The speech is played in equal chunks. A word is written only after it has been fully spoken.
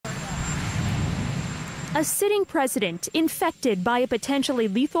A sitting president infected by a potentially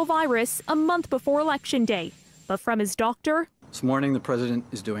lethal virus a month before Election Day. But from his doctor, this morning the president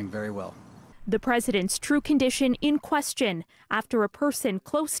is doing very well. The president's true condition in question after a person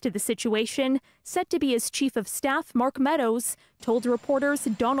close to the situation, said to be his chief of staff, Mark Meadows, told reporters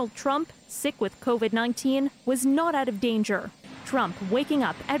Donald Trump, sick with COVID-19, was not out of danger. Trump waking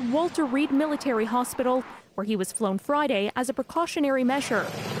up at Walter Reed Military Hospital, where he was flown Friday as a precautionary measure.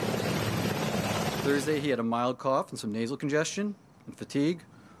 Thursday, he had a mild cough and some nasal congestion and fatigue,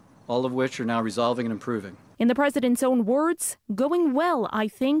 all of which are now resolving and improving. In the president's own words, going well, I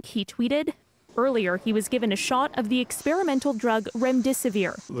think, he tweeted. Earlier, he was given a shot of the experimental drug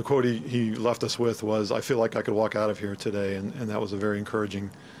remdesivir. The quote he left us with was, "I feel like I could walk out of here today," and that was a very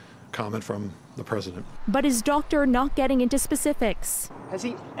encouraging comment from the president. But his doctor not getting into specifics. Has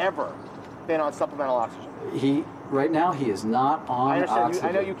he ever been on supplemental oxygen? Right now, he is not on oxygen.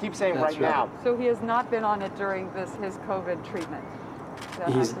 I know you keep saying right now. So he has not been on it during his COVID treatment?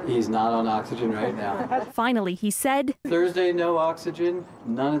 He's not on oxygen right now. Finally, he said, Thursday, no oxygen,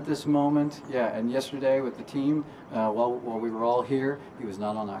 none at this moment. Yeah, and yesterday with the team, while we were all here, he was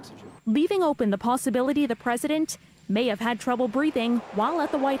not on oxygen. Leaving open the possibility the president may have had trouble breathing while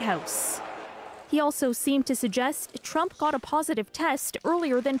at the White House. He also seemed to suggest Trump got a positive test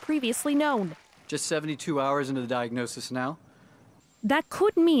earlier than previously known. Just 72 hours into the diagnosis now. That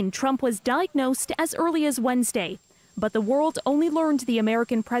could mean Trump was diagnosed as early as Wednesday. But the world only learned the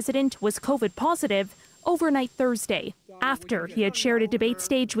American president was COVID positive overnight Thursday, after he had shared a debate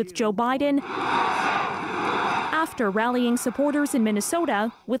stage with Joe Biden, after rallying supporters in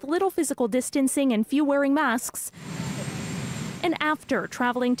Minnesota with little physical distancing and few wearing masks, and after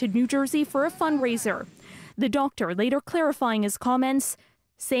traveling to New Jersey for a fundraiser. The doctor later clarifying his comments,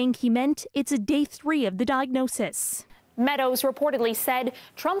 saying he meant it's day 3 of the diagnosis. Meadows reportedly said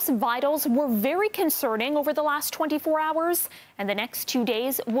Trump's vitals were very concerning over the last 24 hours, and the next 2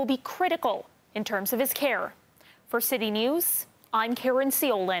 days will be critical in terms of his care. For City News, I'm Caryn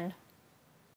Ceolin.